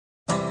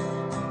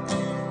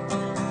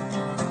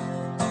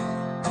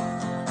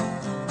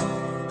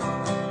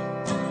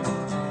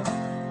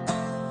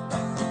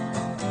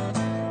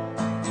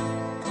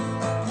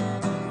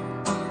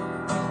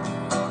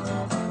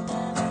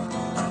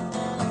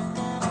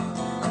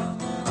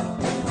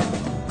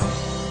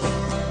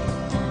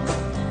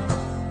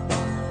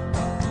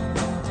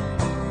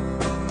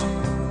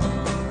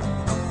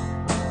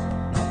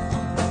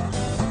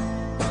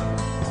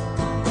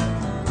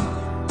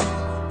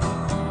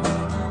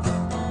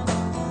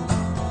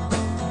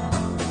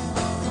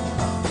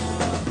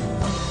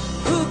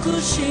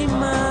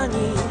島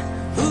に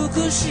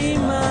福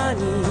島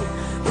に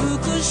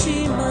福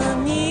島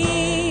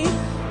に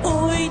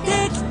置い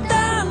てき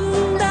た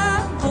ん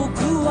だ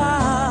僕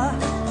は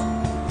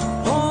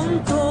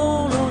本当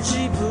の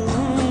自分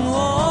を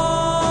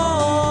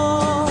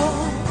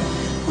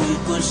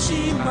福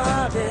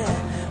島で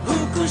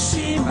福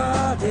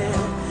島で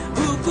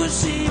福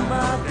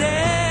島で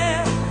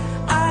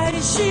愛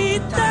し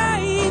た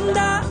いん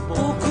だ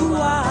僕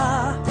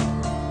は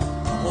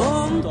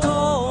本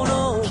当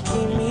の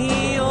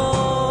君を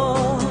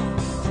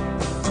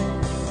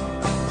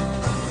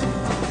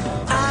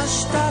明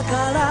日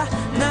から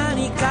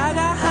何か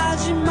が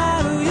始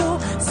まるよ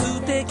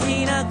素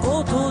敵な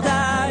こと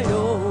だ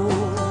よ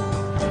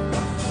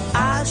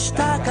明日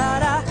か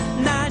ら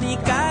何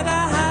かが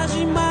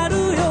始まる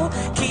よ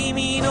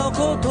君の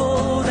こ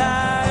と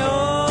だよ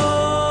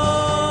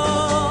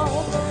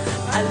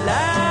I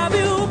love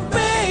you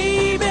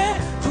baby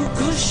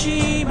福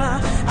島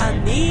I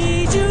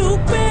need you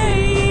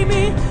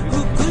baby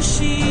福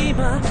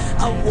島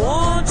I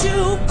want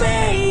you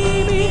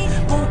baby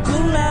僕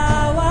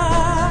ら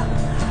は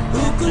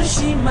福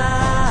島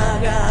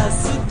が好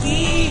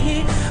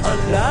き I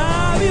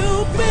love you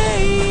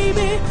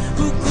baby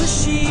福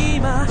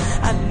島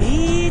I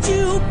need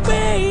you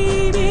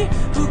baby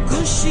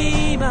福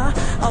島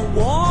I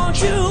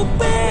want you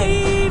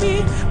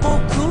baby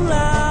僕ら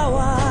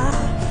は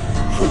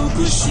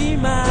福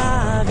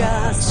島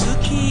が好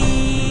き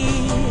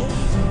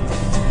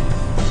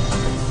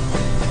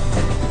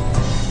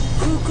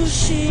福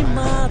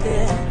島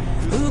で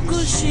福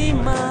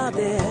島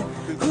で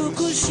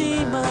福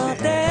島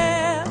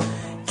で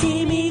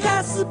君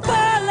が素晴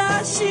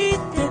らしいって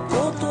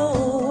こと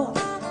を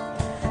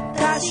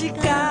確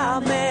か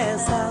め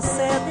さ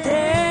せ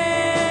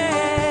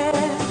て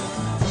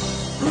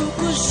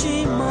福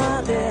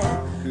島で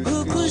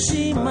福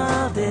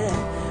島で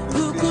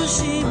福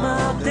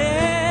島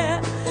で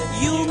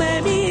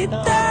夢み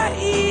た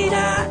い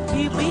な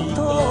日々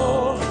と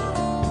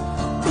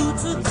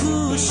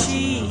美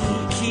しい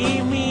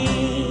君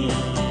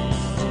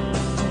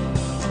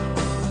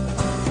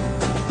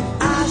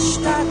明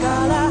日か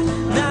ら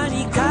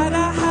何か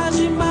が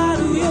始ま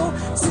るよ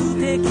素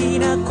敵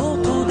なこ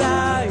と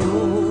だよ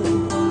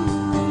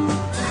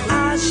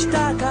明日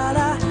か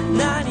ら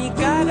何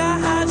かが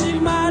始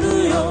ま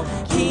るよ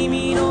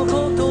君の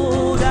こ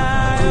とだ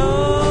よ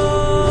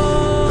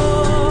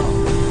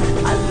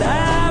I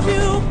love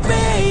you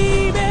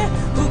baby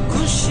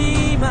福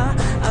島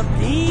I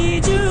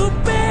need you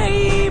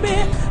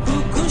baby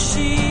福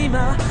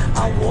島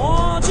I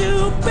want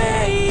you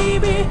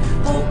baby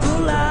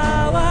僕ら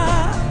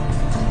は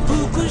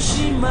福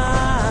島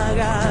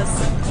が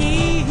好き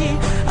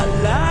I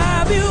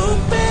love you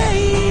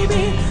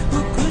baby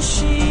福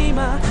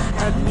島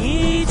I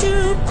need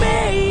you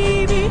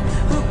baby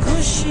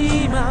福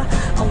島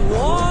I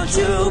want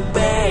you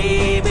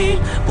baby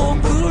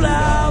僕ら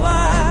は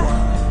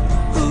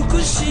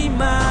福島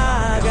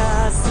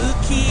が好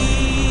き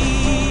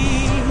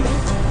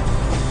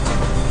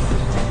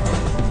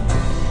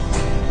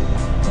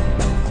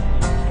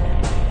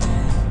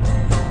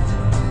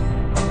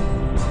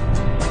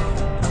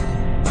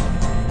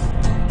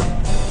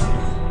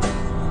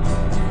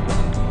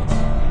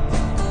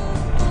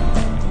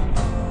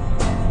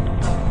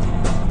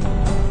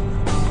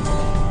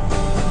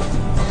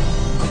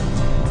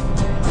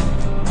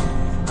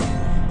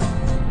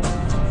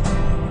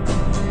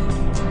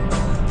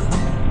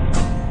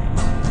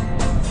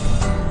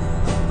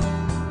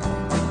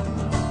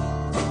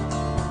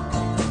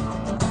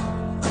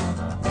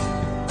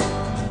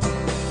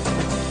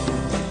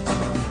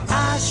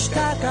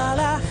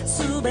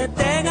全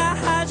てが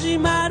始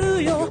ま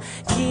るよ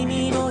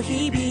君の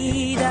日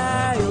々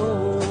だ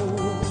よ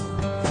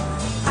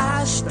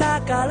明日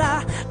か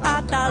ら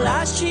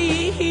新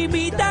しい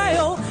日々だ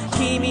よ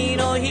君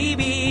の日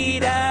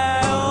々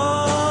だよ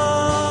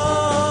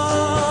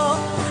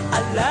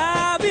I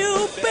love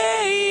you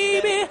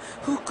baby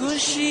福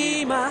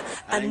島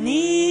I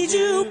need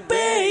you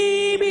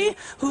baby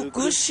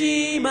福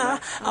島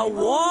I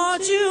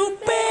want you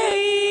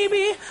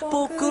baby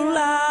僕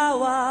ら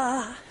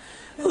は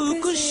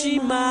福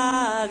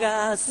島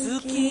が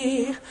好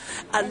き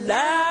I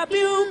love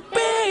you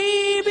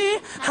baby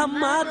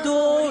浜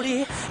通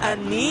り I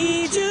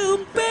need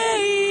you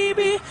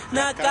baby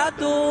中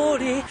通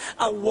り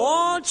I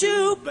want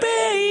you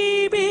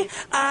baby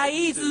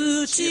会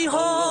津地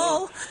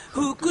方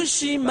福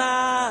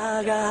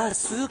島が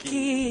好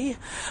き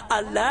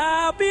I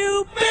love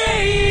you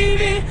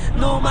baby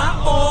野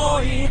間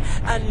大井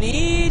I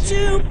need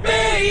you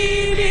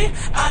baby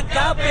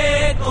赤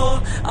べこ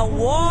I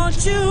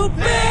want you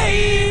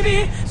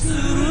baby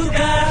鶴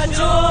ヶ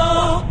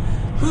城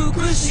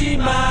福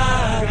島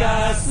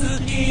が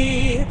好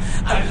き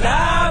I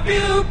love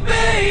you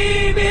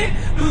baby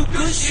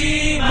福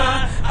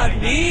島 I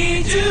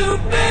need you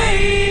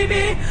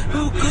baby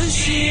福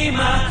島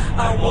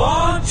I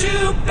want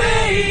you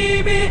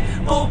baby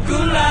僕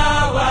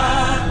ら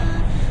は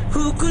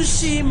福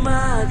島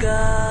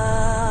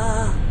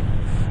が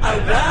I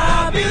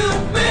love you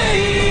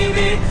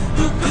baby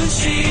福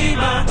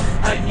Fukushima,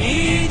 I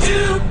need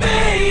you,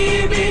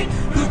 baby.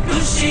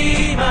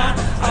 Fukushima,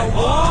 I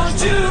want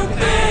you,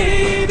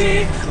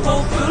 baby. 僕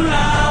ら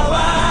は